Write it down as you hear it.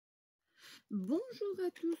Bonjour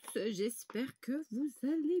à tous, j'espère que vous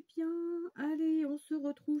allez bien. Allez, on se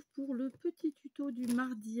retrouve pour le petit tuto du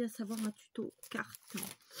mardi, à savoir un tuto carte.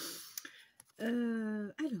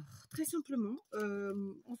 Alors, très simplement,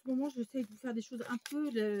 en ce moment, j'essaie de vous faire des choses un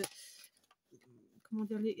peu, comment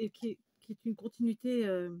dire, qui est une continuité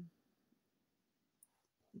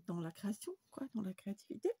dans la création, quoi, dans la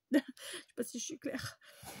créativité. Je ne sais pas si je suis claire.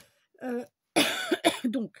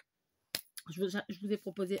 Donc, je vous ai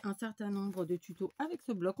proposé un certain nombre de tutos avec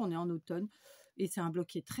ce bloc. On est en automne et c'est un bloc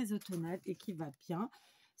qui est très automnal et qui va bien.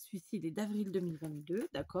 Celui-ci, il est d'avril 2022,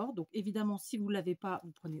 d'accord? Donc, évidemment, si vous ne l'avez pas,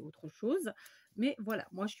 vous prenez autre chose. Mais voilà,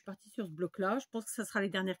 moi, je suis partie sur ce bloc-là. Je pense que ça sera les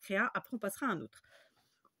dernières créas. Après, on passera à un autre.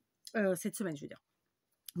 Cette semaine, je veux dire.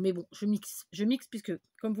 Mais bon, je mixe puisque,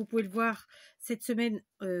 comme vous pouvez le voir, cette semaine,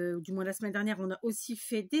 du moins la semaine dernière, on a aussi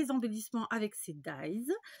fait des embellissements avec ces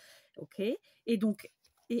dies. OK? Et donc,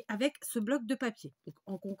 et avec ce bloc de papier. Donc,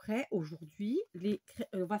 en concret, aujourd'hui,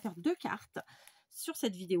 on va faire 2 cartes sur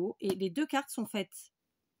cette vidéo et les 2 cartes sont faites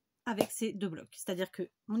avec ces 2 blocs. C'est-à-dire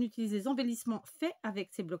qu'on utilise les embellissements faits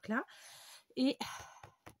avec ces blocs-là et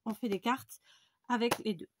on fait des cartes avec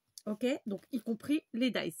les 2. OK? Donc, y compris les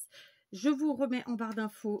dice. Je vous remets en barre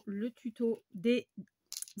d'infos le tuto des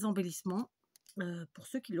embellissements pour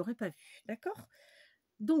ceux qui ne l'auraient pas vu. D'accord?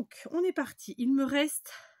 Donc, on est parti. Il me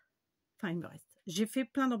reste... J'ai fait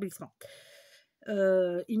plein d'embellissements.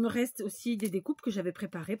 Il me reste aussi des découpes que j'avais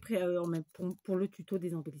préparées pour le tuto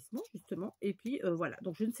des embellissements, justement. Et puis, voilà.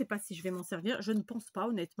 Donc, je ne sais pas si je vais m'en servir. Je ne pense pas,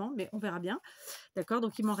 honnêtement, mais on verra bien. D'accord?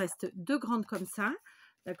 Donc, il m'en reste 2 grandes comme ça.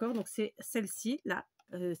 D'accord? Donc, c'est celle-ci, là.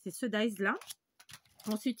 C'est ce dice-là.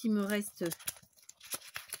 Ensuite, il me reste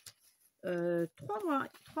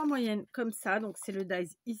 3 moyennes comme ça. Donc, c'est le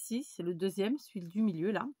dice ici. C'est le deuxième, celui du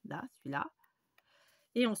milieu, là. Là, celui-là.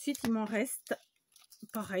 Et ensuite, il m'en reste,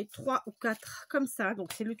 pareil, 3 ou 4 comme ça.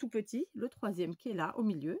 Donc, c'est le tout petit, le troisième qui est là, au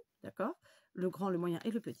milieu. D'accord? Le grand, le moyen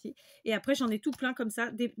et le petit. Et après, j'en ai tout plein comme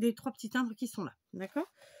ça, des 3 petits timbres qui sont là.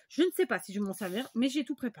 D'accord? Je ne sais pas si je vais m'en servir, mais j'ai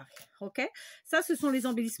tout préparé. OK? Ça, ce sont les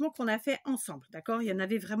embellissements qu'on a fait ensemble. D'accord? Il y en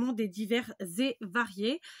avait vraiment des divers et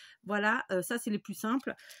variés. Voilà, ça, c'est les plus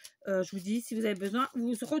simples. Je vous dis, si vous avez besoin,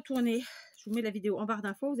 vous retournez. Je vous mets la vidéo en barre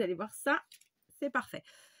d'infos. Vous allez voir ça. C'est parfait.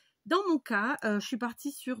 Dans mon cas, je suis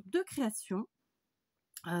partie sur 2 créations,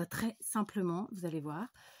 très simplement, vous allez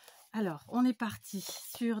voir. Alors, on est parti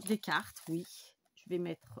sur des cartes, oui, je vais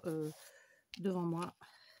mettre devant moi,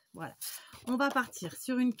 voilà. On va partir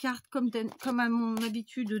sur une carte comme à mon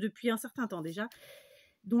habitude depuis un certain temps déjà,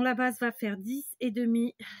 dont la base va faire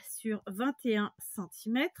 10,5 sur 21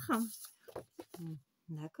 cm.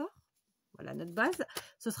 D'accord, voilà notre base.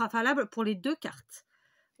 Ce sera valable pour les 2 cartes,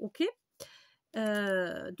 ok?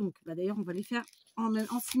 Donc, d'ailleurs, on va les faire en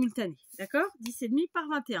simultané. D'accord? 10,5 par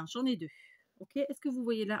 21. J'en ai 2. Ok? Est-ce que vous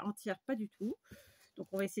voyez là entière? Pas du tout. Donc,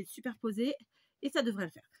 on va essayer de superposer et ça devrait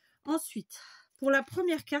le faire. Ensuite, pour la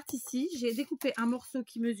première carte ici, j'ai découpé un morceau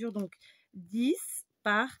qui mesure donc 10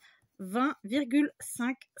 par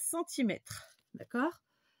 20,5 cm. D'accord?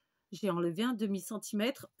 J'ai enlevé un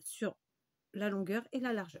demi-centimètre sur la longueur et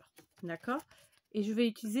la largeur. D'accord? Et je vais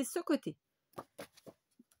utiliser ce côté.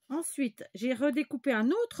 Ensuite, j'ai redécoupé un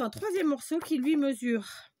troisième morceau qui lui mesure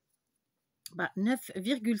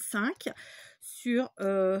 9,5 sur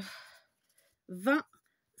 20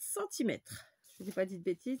 cm. Je n'ai pas dit de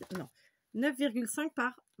bêtises, non. 9,5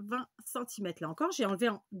 par 20 cm. Là encore, j'ai enlevé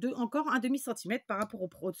encore un demi-centimètre par rapport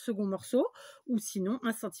au second morceau, ou sinon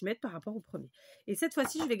 1 cm par rapport au premier. Et cette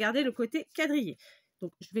fois-ci, je vais garder le côté quadrillé.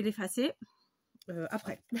 Donc, je vais l'effacer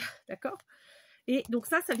après. D'accord ? Et donc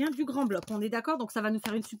ça vient du grand bloc. On est d'accord? Donc ça va nous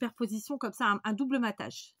faire une superposition comme ça, un double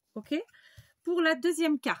matage. OK? Pour la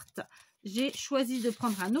deuxième carte, j'ai choisi de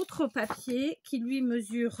prendre un autre papier qui lui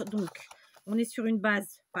mesure, donc on est sur une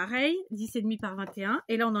base pareille, 10,5 par 21.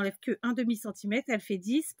 Et là, on n'enlève que un demi-centimètre. Elle fait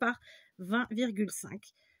 10 par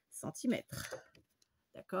 20,5 cm.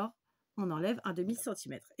 D'accord? On enlève un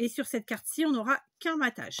demi-centimètre. Et sur cette carte-ci, on n'aura qu'un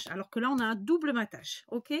matage. Alors que là, on a un double matage.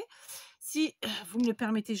 OK? Si vous me le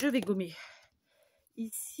permettez, je vais gommer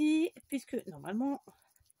ici, puisque normalement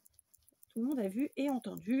tout le monde a vu et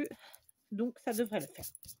entendu, donc ça devrait le faire.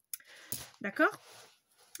 D'accord?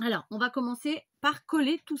 Alors, on va commencer par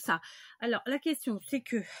coller tout ça. Alors, la question, c'est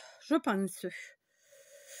que je pense,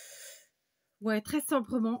 ouais, très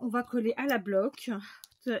simplement, on va coller à la bloc.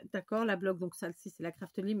 D'accord, la bloc, donc celle-ci, c'est la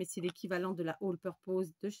Craftly, mais c'est l'équivalent de la All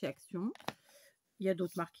Purpose de chez Action. Il y a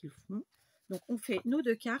d'autres marques qui le font. Donc, on fait nos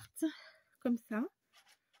 2 cartes comme ça.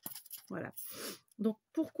 Voilà. Donc,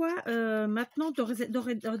 pourquoi maintenant,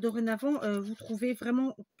 dorénavant, vous trouvez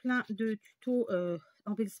vraiment plein de tutos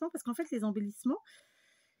embellissements? Parce qu'en fait, les embellissements,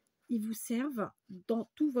 ils vous servent dans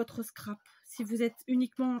tout votre scrap. Si vous êtes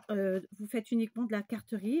uniquement, vous faites uniquement de la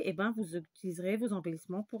carterie, et ben vous utiliserez vos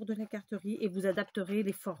embellissements pour de la carterie et vous adapterez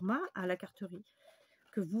les formats à la carterie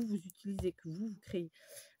que vous utilisez, que vous créez.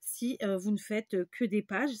 Si vous ne faites que des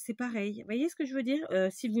pages, c'est pareil. Vous voyez ce que je veux dire?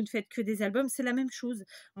 Si vous ne faites que des albums, c'est la même chose.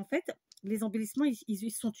 En fait, les embellissements,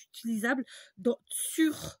 ils sont utilisables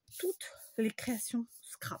sur toutes les créations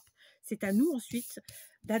scrap. C'est à nous ensuite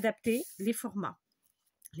d'adapter les formats,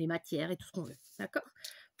 les matières et tout ce qu'on veut. D'accord?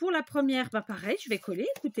 Pour la première, bah pareil, je vais coller,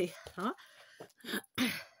 écoutez. Hein.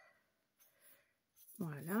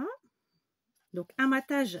 Voilà. Donc, un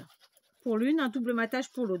matage pour l'une, un double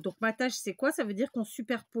matage pour l'autre. Donc, matage, c'est quoi? Ça veut dire qu'on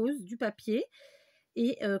superpose du papier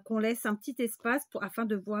et qu'on laisse un petit espace afin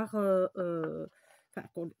de voir, enfin,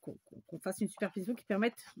 qu'on fasse une superposition qui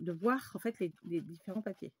permette de voir en fait les différents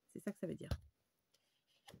papiers. C'est ça que ça veut dire.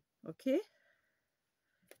 Ok?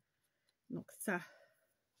 Donc, ça,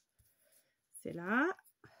 c'est là.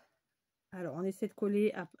 Alors, on essaie de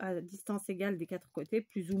coller à distance égale des quatre côtés,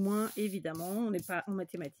 plus ou moins, évidemment. On n'est pas en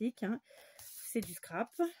mathématiques. Hein. C'est du scrap.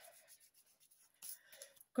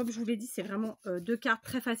 Comme je vous l'ai dit, c'est vraiment deux cartes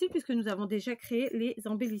très faciles puisque nous avons déjà créé les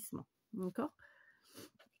embellissements. D'accord?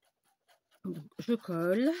 Donc, je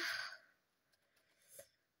colle.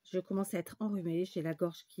 Je commence à être enrhumée. J'ai la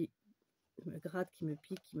gorge qui me gratte, qui me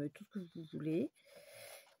pique, qui me tout ce que vous voulez.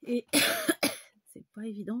 Et c'est pas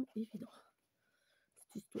évident,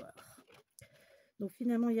 cette histoire. Donc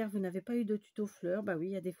finalement, hier, vous n'avez pas eu de tuto fleurs. Bah oui,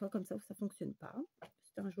 il y a des fois comme ça où ça ne fonctionne pas.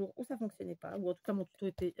 C'était un jour où ça ne fonctionnait pas. Ou en tout cas, mon tuto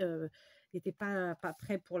était pas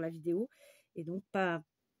prêt pour la vidéo. Et donc, pas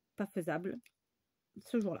faisable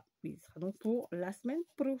ce jour-là. Il sera donc pour la semaine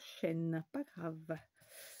prochaine. Pas grave.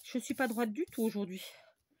 Je ne suis pas droite du tout aujourd'hui.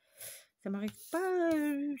 Ça m'arrive pas...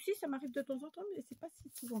 si, ça m'arrive de temps en temps, mais c'est pas si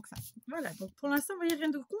souvent que ça. Voilà. Donc, pour l'instant, vous voyez, rien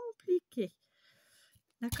de compliqué.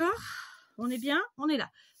 D'accord ? On est bien, on est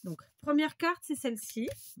là. Donc, première carte, c'est celle-ci.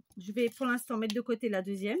 Je vais pour l'instant mettre de côté la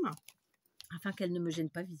deuxième, afin qu'elle ne me gêne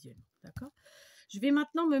pas visuellement. D'accord? Je vais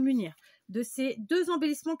maintenant me munir de ces deux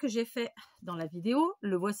embellissements que j'ai fait dans la vidéo.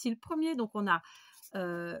 Le voici le premier. Donc, on a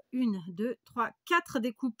 1, 2, 3, 4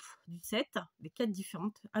 découpes du set. Les 4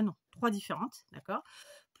 différentes. Ah non, 3 différentes. D'accord?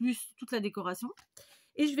 Plus toute la décoration.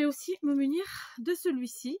 Et je vais aussi me munir de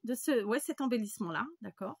celui-ci, de cet embellissement-là.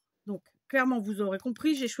 D'accord? Donc, clairement, vous aurez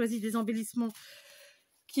compris, j'ai choisi des embellissements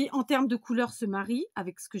qui, en termes de couleurs, se marient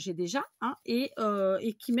avec ce que j'ai déjà, hein, et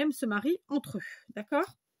qui même se marient entre eux.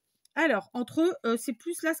 D'accord? Alors, entre eux, c'est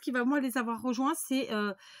plus là ce qui va, moi, les avoir rejoints, c'est,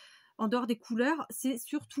 en dehors des couleurs, c'est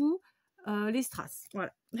surtout les strass.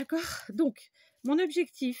 Voilà. D'accord? Donc, mon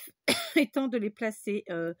objectif étant de les placer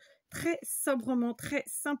très sobrement, très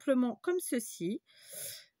simplement, comme ceci,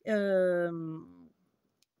 mais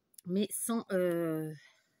sans...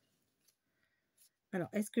 Alors,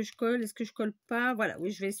 est-ce que je colle? Est-ce que je colle pas? Voilà,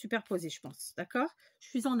 oui, je vais superposer, je pense. D'accord? Je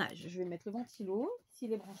suis en nage. Je vais mettre le ventilo.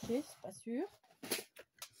 S'il est branché, c'est pas sûr.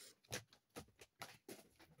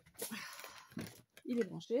 Il est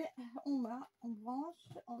branché. On branche,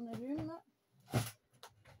 on allume.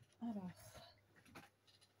 Alors.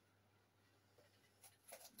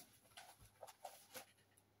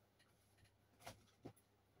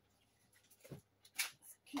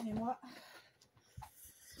 Excusez-moi.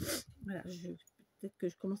 Voilà, peut-être que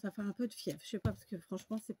je commence à faire un peu de fièvre. Je sais pas, parce que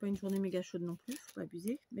franchement, c'est pas une journée méga chaude non plus. Faut pas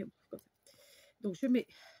abuser. Mais bon, comme ça. Donc, je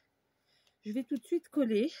vais tout de suite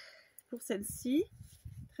coller pour celle-ci.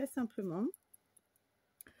 Très simplement.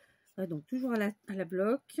 Donc, toujours à la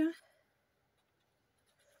bloc.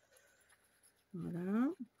 Voilà.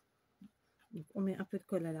 Donc, on met un peu de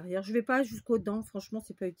colle à l'arrière. Je ne vais pas jusqu'aux dents. Franchement,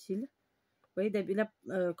 c'est pas utile. Vous voyez, là,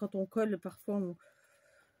 quand on colle, parfois, on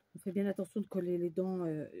fait bien attention de coller les dents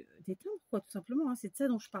des timbres, quoi, tout simplement. Hein. C'est de ça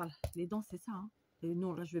dont je parle. Les dents, c'est ça. Hein. Et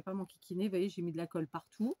non, là, je ne vais pas m'enquiquiner. Vous voyez, j'ai mis de la colle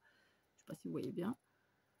partout. Je ne sais pas si vous voyez bien.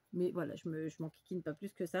 Mais voilà, je m'enquiquine pas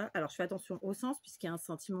plus que ça. Alors, je fais attention au sens, puisqu'il y a un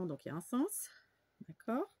sentiment, donc il y a un sens.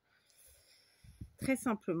 D'accord? Très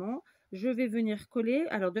simplement, je vais venir coller.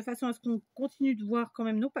 Alors, de façon à ce qu'on continue de voir quand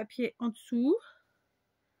même nos papiers en dessous.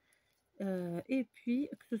 Et puis,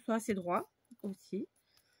 que ce soit assez droit aussi.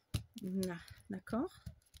 D'accord?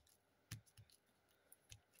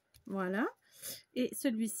 Voilà. Et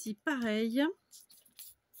celui-ci, pareil.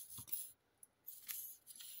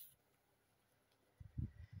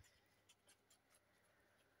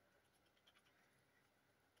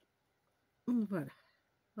 Voilà.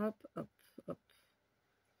 Hop, hop, hop.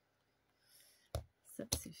 Ça,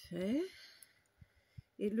 c'est fait.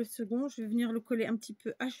 Et le second, je vais venir le coller un petit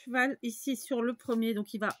peu à cheval ici sur le premier.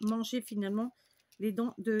 Donc, il va manger finalement les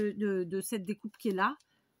dents de cette découpe qui est là.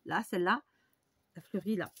 Là, celle-là. La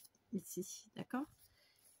fleurie, là. Ici. D'accord?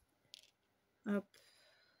 Hop.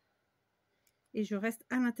 Et je reste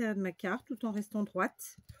à l'intérieur de ma carte tout en restant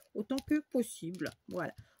droite autant que possible.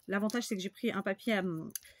 Voilà. L'avantage, c'est que j'ai pris un papier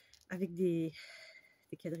avec des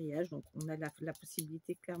quadrillages. Donc, on a la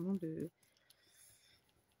possibilité clairement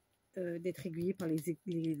d'être aiguillé par les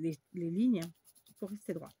lignes pour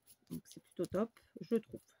rester droit. Donc, c'est plutôt top, je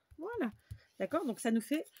trouve. Voilà. D'accord? Donc, ça nous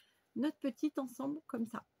fait notre petit ensemble comme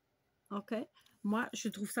ça. Ok? Moi, je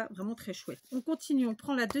trouve ça vraiment très chouette. On continue, on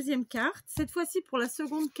prend la deuxième carte. Cette fois-ci, pour la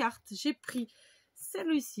seconde carte, j'ai pris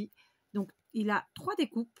celui-ci. Donc, il a 3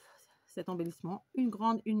 découpes, cet embellissement. Une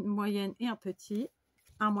grande, une moyenne et un petit.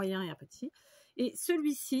 Un moyen et un petit. Et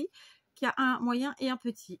celui-ci, qui a un moyen et un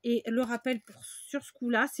petit. Et le rappel sur ce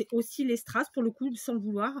coup-là, c'est aussi les strass, pour le coup, sans le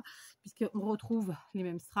vouloir, puisqu'on retrouve les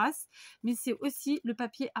mêmes strass. Mais c'est aussi le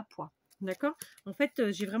papier à pois. D'accord? En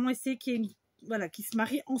fait, j'ai vraiment essayé qu'il y ait une... Voilà, qui se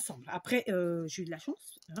marient ensemble. Après, j'ai eu de la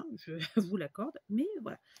chance, hein, je vous l'accorde, mais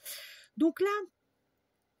voilà. Donc là,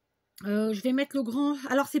 je vais mettre le grand.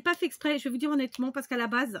 Alors, c'est pas fait exprès, je vais vous dire honnêtement, parce qu'à la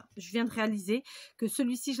base, je viens de réaliser que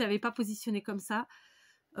celui-ci, je l'avais pas positionné comme ça.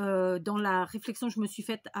 Dans la réflexion que je me suis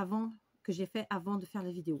faite avant, que j'ai fait avant de faire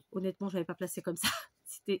la vidéo. Honnêtement, je l'avais pas placé comme ça.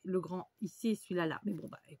 C'était le grand ici et celui-là là. Mais bon,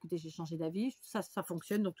 bah, écoutez, j'ai changé d'avis. Ça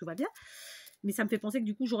fonctionne, donc tout va bien. Mais ça me fait penser que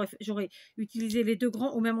du coup, j'aurais utilisé les deux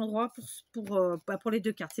grands au même endroit pour les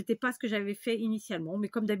deux cartes. C'était pas ce que j'avais fait initialement. Mais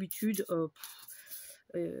comme d'habitude,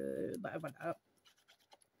 bah, voilà.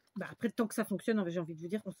 Bah, après, tant que ça fonctionne, j'ai envie de vous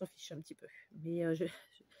dire qu'on s'en fiche un petit peu. Mais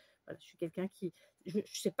voilà, je suis quelqu'un qui... Je ne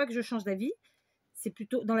sais pas que je change d'avis. C'est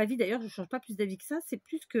plutôt... Dans la vie, d'ailleurs, je ne change pas plus d'avis que ça. C'est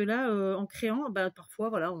plus que là, en créant, bah, parfois,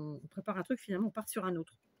 voilà, on prépare un truc, finalement, on part sur un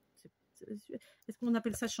autre. Est-ce qu'on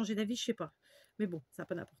appelle ça changer d'avis? Je ne sais pas. Mais bon, ça n'a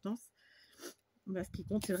pas d'importance. Bah, ce qui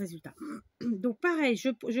compte, c'est le résultat. Donc, pareil,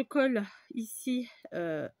 je colle ici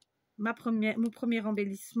mon premier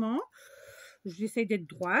embellissement. J'essaye d'être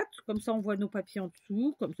droite. Comme ça, on voit nos papiers en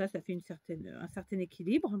dessous. Comme ça fait un certain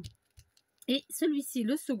équilibre. Et celui-ci,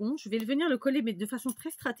 le second, je vais venir le coller, mais de façon très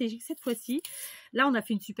stratégique cette fois-ci. Là, on a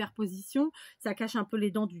fait une superposition. Ça cache un peu les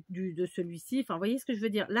dents de celui-ci. Enfin, vous voyez ce que je veux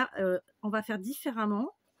dire? Là, on va faire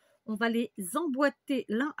différemment. On va les emboîter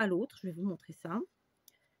l'un à l'autre. Je vais vous montrer ça.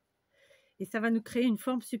 Et ça va nous créer une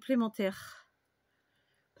forme supplémentaire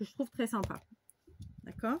que je trouve très sympa.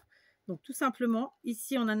 D'accord? Donc, tout simplement,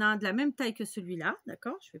 ici, on en a un de la même taille que celui-là.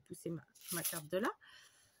 D'accord? Je vais pousser ma carte de là.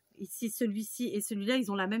 Ici, celui-ci et celui-là,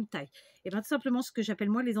 ils ont la même taille. Et bien, tout simplement, ce que j'appelle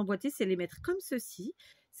moi les emboîter, c'est les mettre comme ceci.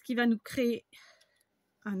 Ce qui va nous créer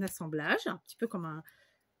un assemblage, un petit peu comme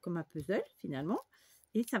un puzzle, finalement.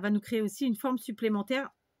 Et ça va nous créer aussi une forme supplémentaire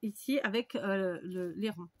ici avec les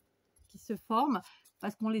ronds qui se forment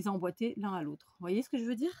parce qu'on les a emboîtés l'un à l'autre. Vous voyez ce que je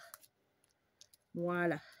veux dire?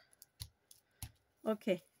 Voilà. Ok,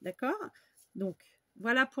 d'accord. Donc,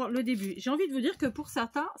 voilà pour le début. J'ai envie de vous dire que pour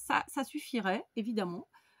certains, ça suffirait, évidemment.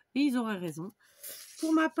 Et ils auraient raison.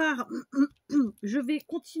 Pour ma part, je vais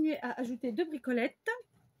continuer à ajouter 2 bricolettes.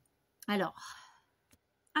 Alors,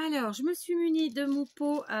 je me suis munie de mon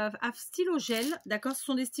pot à stylo gel. D'accord, ce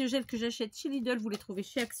sont des stylos gel que j'achète chez Lidl. Vous les trouvez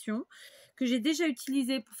chez Action. Que j'ai déjà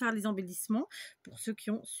utilisé pour faire les embellissements. Pour ceux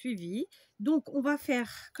qui ont suivi. Donc, on va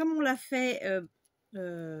faire comme on l'a fait,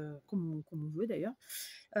 comme on veut d'ailleurs.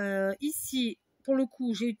 Ici, pour le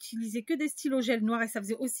coup, j'ai utilisé que des stylos gel noirs et ça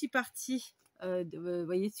faisait aussi partie... vous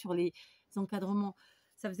voyez, sur les encadrements,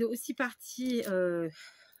 ça faisait aussi partie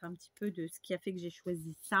un petit peu de ce qui a fait que j'ai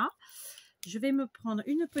choisi ça. Je vais me prendre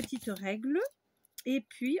une petite règle et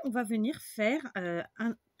puis on va venir faire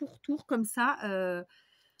un pourtour comme ça,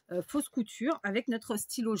 fausse couture avec notre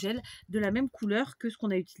stylo gel de la même couleur que ce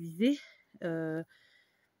qu'on a utilisé, le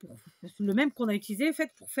même qu'on a utilisé en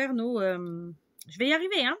fait pour faire nos... je vais y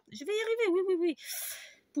arriver, hein, je vais y arriver, oui.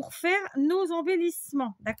 Pour faire nos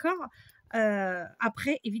embellissements, d'accord?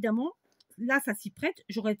 Après, évidemment, là, ça s'y prête.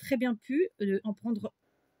 J'aurais très bien pu en prendre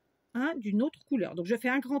un d'une autre couleur. Donc, je fais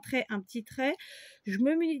un grand trait, un petit trait. Je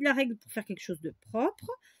me munis de la règle pour faire quelque chose de propre.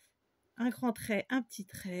 Un grand trait, un petit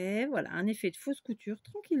trait. Voilà, un effet de fausse couture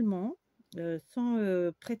tranquillement, sans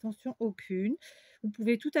prétention aucune. Vous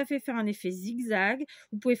pouvez tout à fait faire un effet zigzag.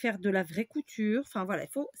 Vous pouvez faire de la vraie couture. Enfin, voilà, il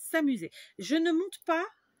faut s'amuser. Je ne monte pas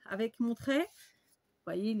avec mon trait. Vous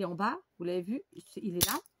voyez, il est en bas. Vous l'avez vu, il est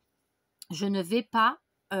là. Je ne vais pas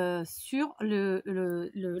sur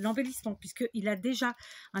l'embellissement puisqu'il a déjà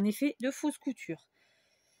un effet de fausse couture.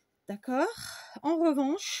 D'accord? En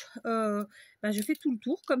revanche, je fais tout le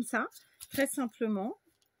tour comme ça, très simplement.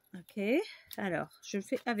 Ok, alors je le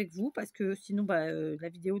fais avec vous parce que sinon la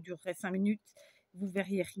vidéo durerait 5 minutes, vous ne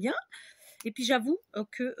verriez rien. Et puis j'avoue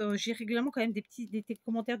que j'ai régulièrement quand même des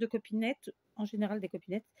commentaires de copinettes, en général des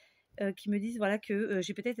copinettes, qui me disent voilà que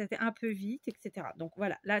j'ai peut-être été un peu vite, etc. Donc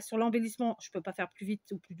voilà, là sur l'embellissement, je ne peux pas faire plus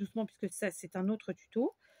vite ou plus doucement puisque ça c'est un autre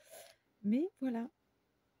tuto. Mais voilà.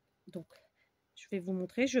 Donc je vais vous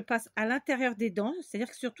montrer. Je passe à l'intérieur des dents, c'est-à-dire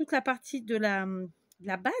que sur toute la partie de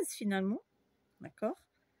la base finalement, d'accord.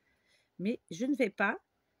 Mais je ne vais pas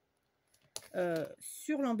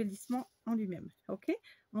sur l'embellissement en lui-même, ok.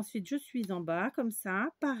 Ensuite, je suis en bas comme ça,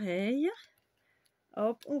 pareil.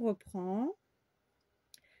 Hop, on reprend.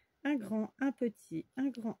 Un grand, un petit, un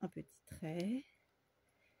grand, un petit trait.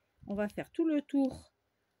 On va faire tout le tour,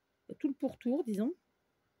 tout le pourtour, disons,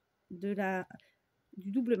 du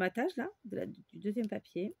double matage là, du deuxième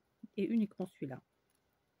papier et uniquement celui-là.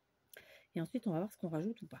 Et ensuite, on va voir ce qu'on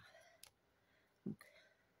rajoute ou pas. Donc,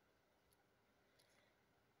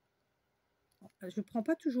 je ne prends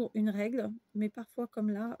pas toujours une règle, mais parfois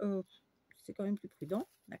comme là, c'est quand même plus prudent,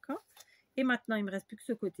 d'accord. Et maintenant, il ne me reste plus que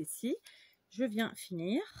ce côté-ci. Je viens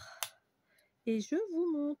finir et je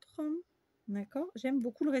vous montre, d'accord. J'aime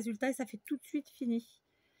beaucoup le résultat et ça fait tout de suite fini.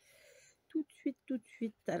 Tout de suite, tout de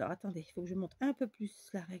suite. Alors, attendez, il faut que je montre un peu plus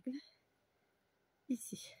la règle.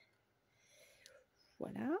 Ici.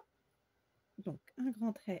 Voilà. Donc, un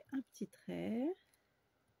grand trait, un petit trait.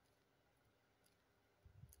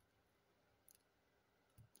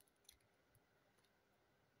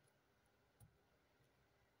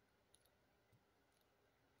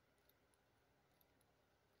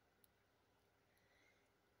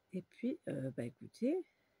 Et puis, bah écoutez,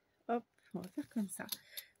 hop, on va faire comme ça.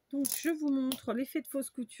 Donc, je vous montre l'effet de fausse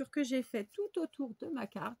couture que j'ai fait tout autour de ma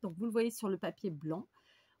carte. Donc, vous le voyez sur le papier blanc.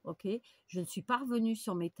 Ok, je ne suis pas revenue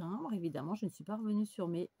sur mes timbres, évidemment. Je ne suis pas revenue sur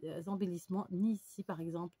mes embellissements, ni ici, par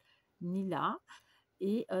exemple, ni là.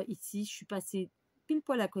 Et ici, je suis passée pile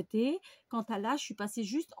poil à côté. Quant à là, je suis passée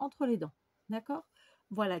juste entre les dents. D'accord?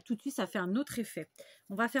 Voilà, tout de suite, ça fait un autre effet.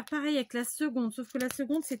 On va faire pareil avec la seconde, sauf que la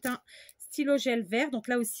seconde, c'est un stylo gel vert. Donc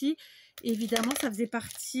là aussi, évidemment, ça faisait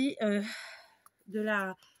partie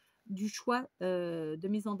du choix de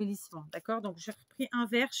mes embellissements. D'accord? Donc, j'ai repris un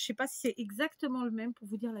vert. Je ne sais pas si c'est exactement le même, pour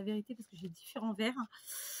vous dire la vérité, parce que j'ai différents verts.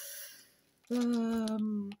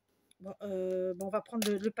 Bon, on va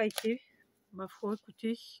prendre le pailleté. Ma foi,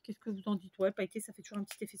 écoutez, qu'est-ce que vous en dites? Ouais, pailleté, ça fait toujours un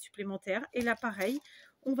petit effet supplémentaire. Et là, pareil,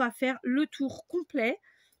 on va faire le tour complet.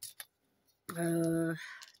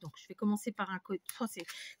 Donc, je vais commencer par un côté.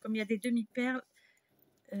 Comme il y a des demi-perles,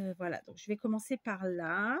 voilà. Donc, je vais commencer par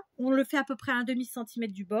là. On le fait à peu près à un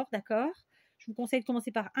demi-centimètre du bord, d'accord? Je vous conseille de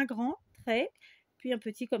commencer par un grand trait, puis un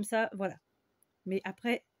petit comme ça, voilà. Mais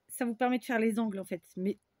après, ça vous permet de faire les angles, en fait.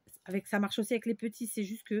 Mais ça marche aussi avec les petits. C'est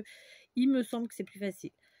juste que il me semble que c'est plus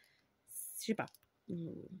facile. Je sais pas.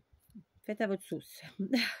 Faites à votre sauce.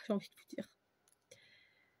 J'ai envie de vous dire.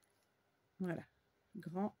 Voilà.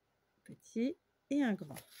 Grand, petit et un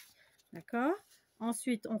grand. D'accord?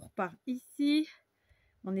 Ensuite, on repart ici.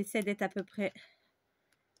 On essaie d'être à peu près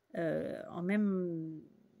dans le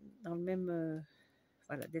même...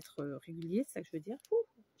 voilà, d'être régulier, c'est ça que je veux dire.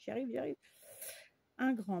 J'y arrive, j'y arrive.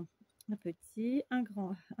 Un grand, un petit, un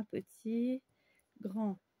grand, un petit,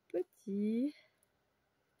 grand, petit.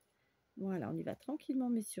 Voilà, on y va tranquillement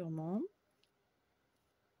mais sûrement.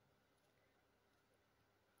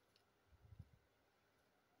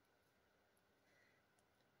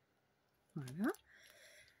 Voilà.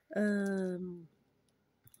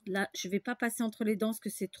 Là, je ne vais pas passer entre les dents parce que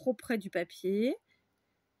c'est trop près du papier.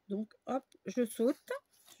 Donc, hop, je saute.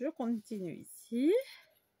 Je continue ici.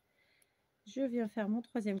 Je viens faire mon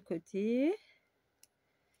troisième côté.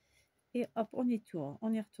 Et hop, on y tourne.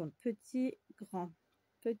 On y retourne. Petit, grand,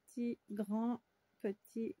 petit, grand,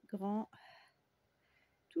 petit, grand.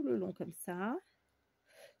 Tout le long comme ça.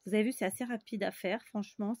 Vous avez vu, c'est assez rapide à faire.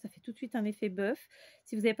 Franchement, ça fait tout de suite un effet bœuf.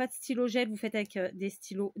 Si vous n'avez pas de stylo gel, vous faites avec des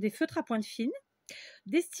stylos, des feutres à pointe fine.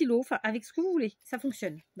 Des stylos, enfin avec ce que vous voulez, ça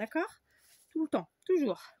fonctionne, d'accord? Tout le temps,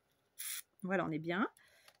 toujours. Voilà, on est bien.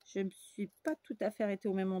 Je ne me suis pas tout à fait arrêtée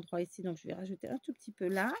au même endroit ici, donc je vais rajouter un tout petit peu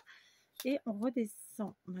là. Et on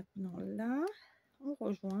redescend maintenant là, on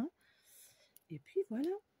rejoint. Et puis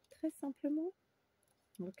voilà, très simplement.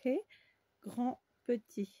 Ok, grand,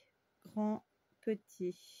 petit, grand,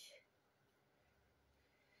 petit.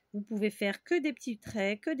 Vous pouvez faire que des petits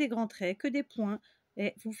traits, que des grands traits, que des points.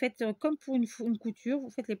 Et vous faites comme pour une couture, vous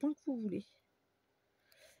faites les points que vous voulez.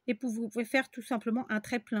 Et vous pouvez faire tout simplement un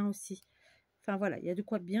trait plein aussi. Enfin voilà, il y a de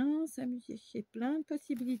quoi bien s'amuser. Il y a plein de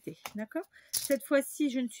possibilités, d'accord? Cette fois-ci,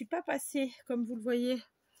 je ne suis pas passée, comme vous le voyez,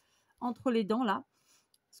 entre les dents là.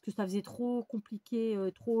 Parce que ça faisait trop compliqué,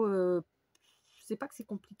 je sais pas que c'est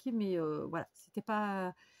compliqué, mais voilà, c'était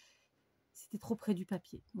trop près du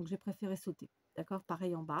papier. Donc j'ai préféré sauter. D'accord?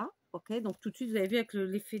 Pareil en bas. Ok, donc tout de suite, vous avez vu avec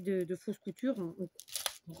l'effet de fausse couture,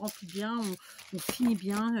 on remplit bien, on finit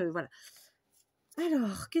bien, voilà.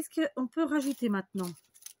 Alors, qu'est-ce qu'on peut rajouter maintenant?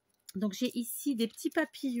 Donc, j'ai ici des petits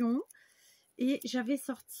papillons et j'avais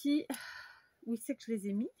sorti, où c'est que je les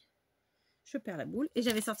ai mis? Je perds la boule. Et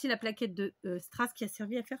j'avais sorti la plaquette de strass qui a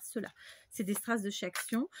servi à faire cela. C'est des strass de chez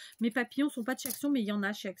Action. Mes papillons ne sont pas de chez Action, mais il y en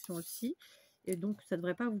a chez Action aussi. Et donc, ça ne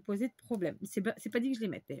devrait pas vous poser de problème. C'est pas dit que je les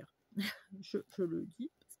mette d'ailleurs. je le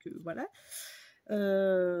dis parce que voilà.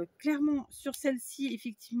 Clairement, sur celle-ci,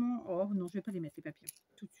 effectivement... Oh non, je ne vais pas les mettre les papillons.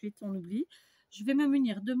 Tout de suite, on oublie. Je vais me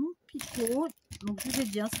munir de mon picot. Donc, je vous ai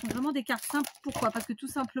dit, ce sont vraiment des cartes simples. Pourquoi? Parce que tout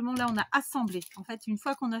simplement, là, on a assemblé. En fait, une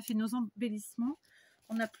fois qu'on a fait nos embellissements,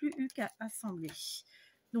 on n'a plus eu qu'à assembler.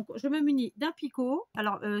 Donc, je me munis d'un picot.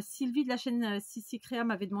 Alors, Sylvie de la chaîne Sissi Créa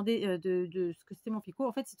m'avait demandé de ce que c'était mon picot.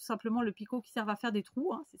 En fait, c'est tout simplement le picot qui sert à faire des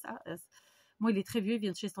trous. Hein, c'est ça. Moi, il est très vieux. Il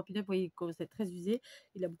vient de chez Stampin' Up. Vous voyez, c'est très usé.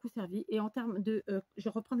 Il a beaucoup servi. Et en termes de... je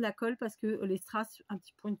reprends de la colle parce que les strass, un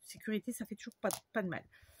petit point de sécurité, ça fait toujours pas de mal.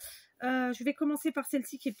 Je vais commencer par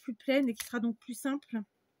celle-ci qui est plus pleine et qui sera donc plus simple,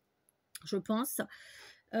 je pense.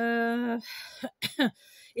 Et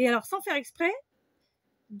alors, sans faire exprès,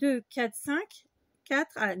 2, 4, 5,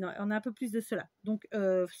 4, ah non, on a un peu plus de cela. Donc,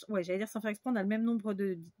 ouais, j'allais dire sans faire exprès, on a le même nombre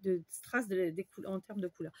de strass en termes de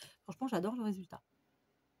couleurs. Franchement, j'adore le résultat.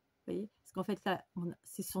 Vous voyez? Parce qu'en fait, là,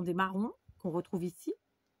 ce sont des marrons qu'on retrouve ici.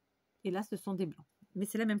 Et là, ce sont des blancs. Mais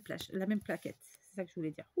c'est la même plaquette. C'est ça que je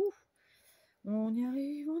voulais dire. Ouf, on y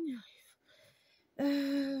arrive, on y arrive.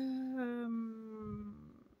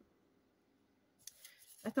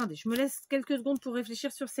 Attendez, je me laisse quelques secondes pour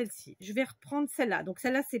réfléchir sur celle-ci. Je vais reprendre celle-là. Donc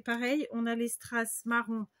celle-là, c'est pareil. On a les strass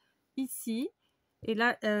marron ici. Et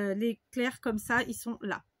là, les clairs comme ça, ils sont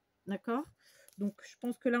là. D'accord? Donc je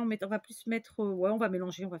pense que là, on va plus mettre... ouais, on va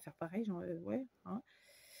mélanger, on va faire pareil. Genre, ouais. Hein.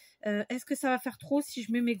 Est-ce que ça va faire trop si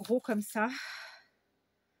je mets mes gros comme ça?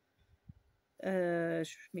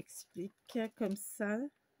 Je m'explique. Comme ça.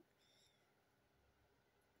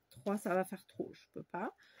 3, ça va faire trop. Je peux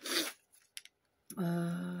pas.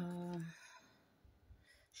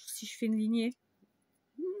 Si je fais une lignée,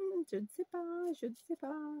 je ne sais pas.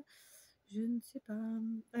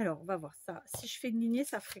 Alors, on va voir ça. Si je fais une lignée,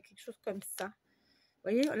 ça ferait quelque chose comme ça. Vous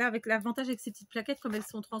voyez, là, avec l'avantage avec ces petites plaquettes, comme elles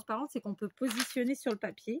sont transparentes, c'est qu'on peut positionner sur le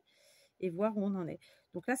papier et voir où on en est.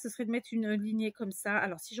 Donc là, ce serait de mettre une lignée comme ça.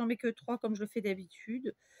 Alors, si j'en mets que 3, comme je le fais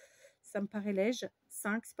d'habitude, ça me paraît léger.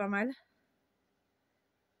 5, c'est pas mal.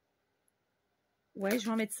 Ouais, je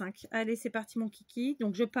vais en mettre 5. Allez, c'est parti mon kiki.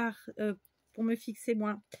 Donc, je pars pour me fixer,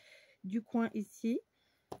 moi, du coin ici.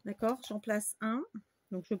 D'accord? J'en place un.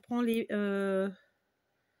 Donc, je prends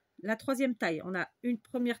la troisième taille. On a une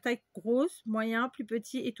première taille grosse, moyen, plus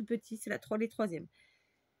petit et tout petit. C'est les troisièmes.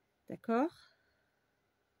 D'accord?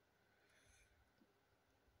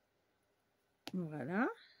 Voilà.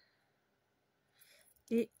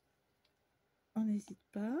 Et on n'hésite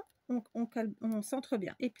pas. On centre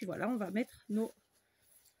bien. Et puis voilà, on va mettre nos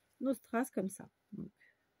strass comme ça. Donc,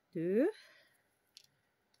 2.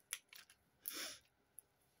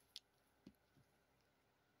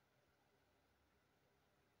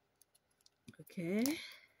 Ok.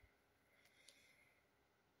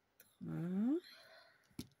 3.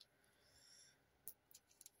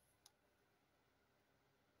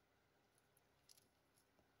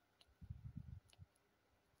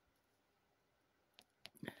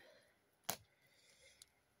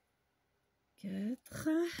 4.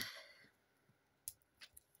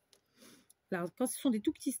 Alors, quand ce sont des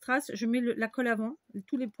tout petits strass, je mets la colle avant,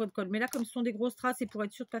 tous les points de colle. Mais là, comme ce sont des gros strass, et pour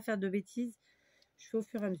être sûr de ne pas faire de bêtises, je fais au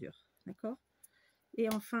fur et à mesure. D'accord? Et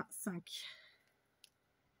enfin, 5.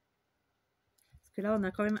 Parce que là, on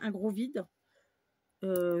a quand même un gros vide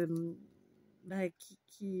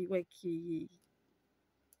qui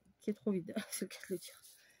est trop vide. C'est le cas de le dire.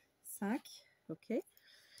 5. Ok.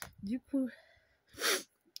 Du coup,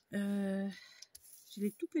 j'ai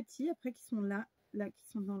les tout petits après qui sont là qui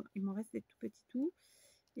sont dans, il m'en reste des tout petits tout,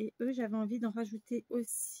 et eux j'avais envie d'en rajouter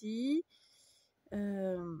aussi.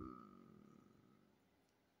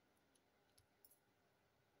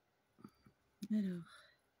 Alors,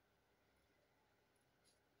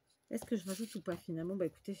 est-ce que je rajoute ou pas finalement? Bah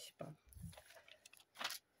écoutez, je sais pas.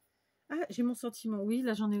 Ah, j'ai mon sentiment, oui,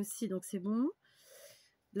 là j'en ai aussi, donc c'est bon.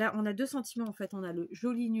 Là on a 2 sentiments en fait, on a le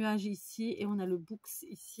joli nuage ici et on a le books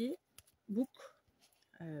ici. Book,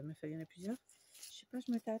 mais il y en a plusieurs. Je sais pas,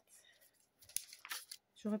 je me tâte.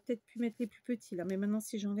 J'aurais peut-être pu mettre les plus petits là, mais maintenant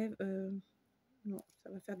si j'enlève, non, ça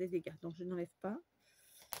va faire des dégâts, donc je n'enlève pas.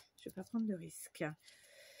 Je vais pas prendre de risque.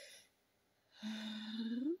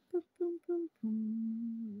 Je crois que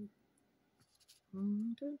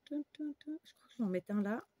je vais en mettre un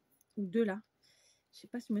là ou 2 là. Je sais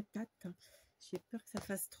pas si je me tâte. J'ai peur que ça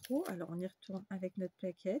fasse trop. Alors, on y retourne avec notre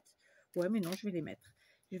plaquette. Ouais, mais non, je vais les mettre.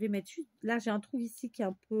 Je vais mettre juste... Là, j'ai un trou ici qui est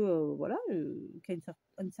un peu... voilà, qui a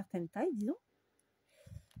une certaine taille, disons.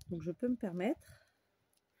 Donc, je peux me permettre.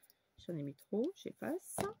 J'en ai mis trop.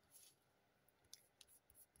 J'efface.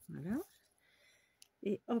 Voilà.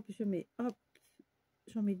 Et hop, je mets... Hop.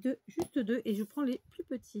 J'en mets deux, juste deux. Et je prends les plus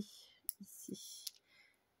petits. Ici.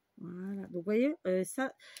 Voilà, donc vous voyez,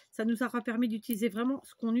 ça nous aura permis d'utiliser vraiment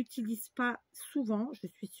ce qu'on n'utilise pas souvent. Je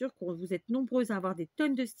suis sûre que vous êtes nombreuses à avoir des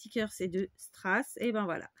tonnes de stickers et de strass. Et ben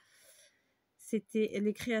voilà, c'était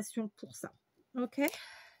les créations pour ça. Ok,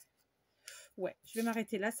 ouais, je vais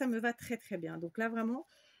m'arrêter là, ça me va très très bien. Donc là vraiment,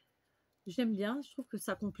 j'aime bien, je trouve que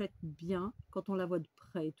ça complète bien quand on la voit de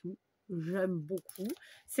près et tout. J'aime beaucoup.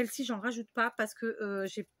 Celle-ci, j'en rajoute pas parce que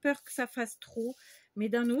j'ai peur que ça fasse trop. Mais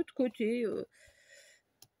d'un autre côté...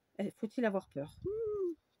 faut-il avoir peur?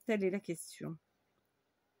 Telle est la question.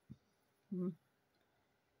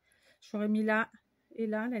 J'aurais mis là et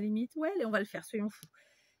là, la limite. Ouais, allez, on va le faire, soyons fous.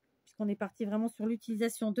 Puisqu'on est parti vraiment sur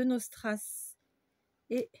l'utilisation de nos strass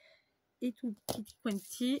et tout petit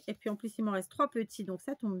pointy. Et puis en plus, il m'en reste 3 petits, donc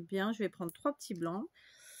ça tombe bien. Je vais prendre 3 petits blancs.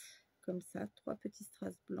 Comme ça, 3 petits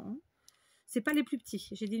strass blancs. C'est pas les plus petits,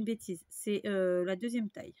 j'ai dit une bêtise. C'est la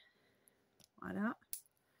deuxième taille. Voilà.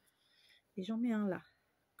 Et j'en mets un là.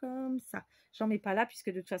 Comme ça. J'en mets pas là puisque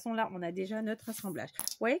de toute façon là on a déjà notre assemblage.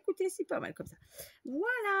 Ouais, écoutez, c'est pas mal comme ça.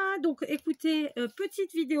 Voilà, donc écoutez,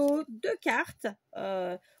 petite vidéo de cartes.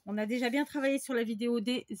 On a déjà bien travaillé sur la vidéo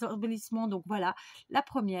des embellissements. Donc voilà, la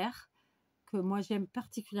première que moi j'aime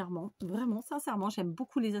particulièrement. Vraiment, sincèrement, j'aime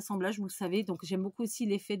beaucoup les assemblages, vous le savez. Donc j'aime beaucoup aussi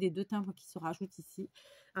l'effet des 2 timbres qui se rajoutent ici.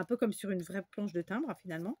 Un peu comme sur une vraie planche de timbre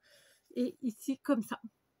finalement. Et ici comme ça.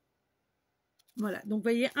 Voilà, donc vous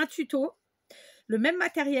voyez un tuto. Le même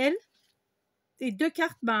matériel et 2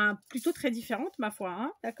 cartes plutôt très différentes, ma foi.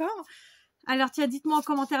 Hein, d'accord? Alors, tiens, dites-moi en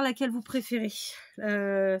commentaire laquelle vous préférez.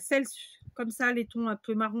 Celle comme ça, les tons un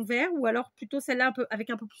peu marron-vert ou alors plutôt celle-là avec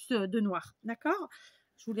un peu plus de noir. D'accord?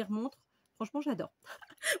 Je vous les remontre. Franchement, j'adore.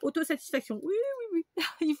 Autosatisfaction. Oui, oui, oui.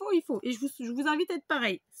 Il faut. Et je vous invite à être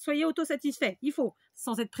pareil. Soyez autosatisfait. Il faut.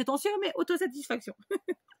 Sans être prétentieux, mais autosatisfaction.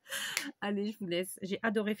 Allez, je vous laisse. J'ai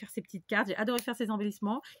adoré faire ces petites cartes. J'ai adoré faire ces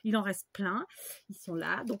embellissements. Il en reste plein. Ils sont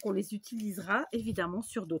là. Donc, on les utilisera évidemment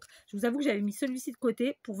sur d'autres. Je vous avoue que j'avais mis celui-ci de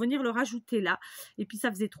côté pour venir le rajouter là. Et puis, ça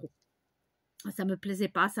faisait trop. Ça me plaisait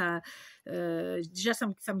pas. Déjà, ça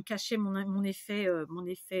me cachait mon effet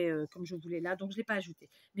comme je voulais là. Donc, je ne l'ai pas ajouté.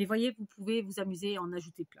 Mais voyez, vous pouvez vous amuser et en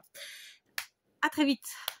ajouter plein. À très vite.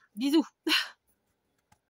 Bisous.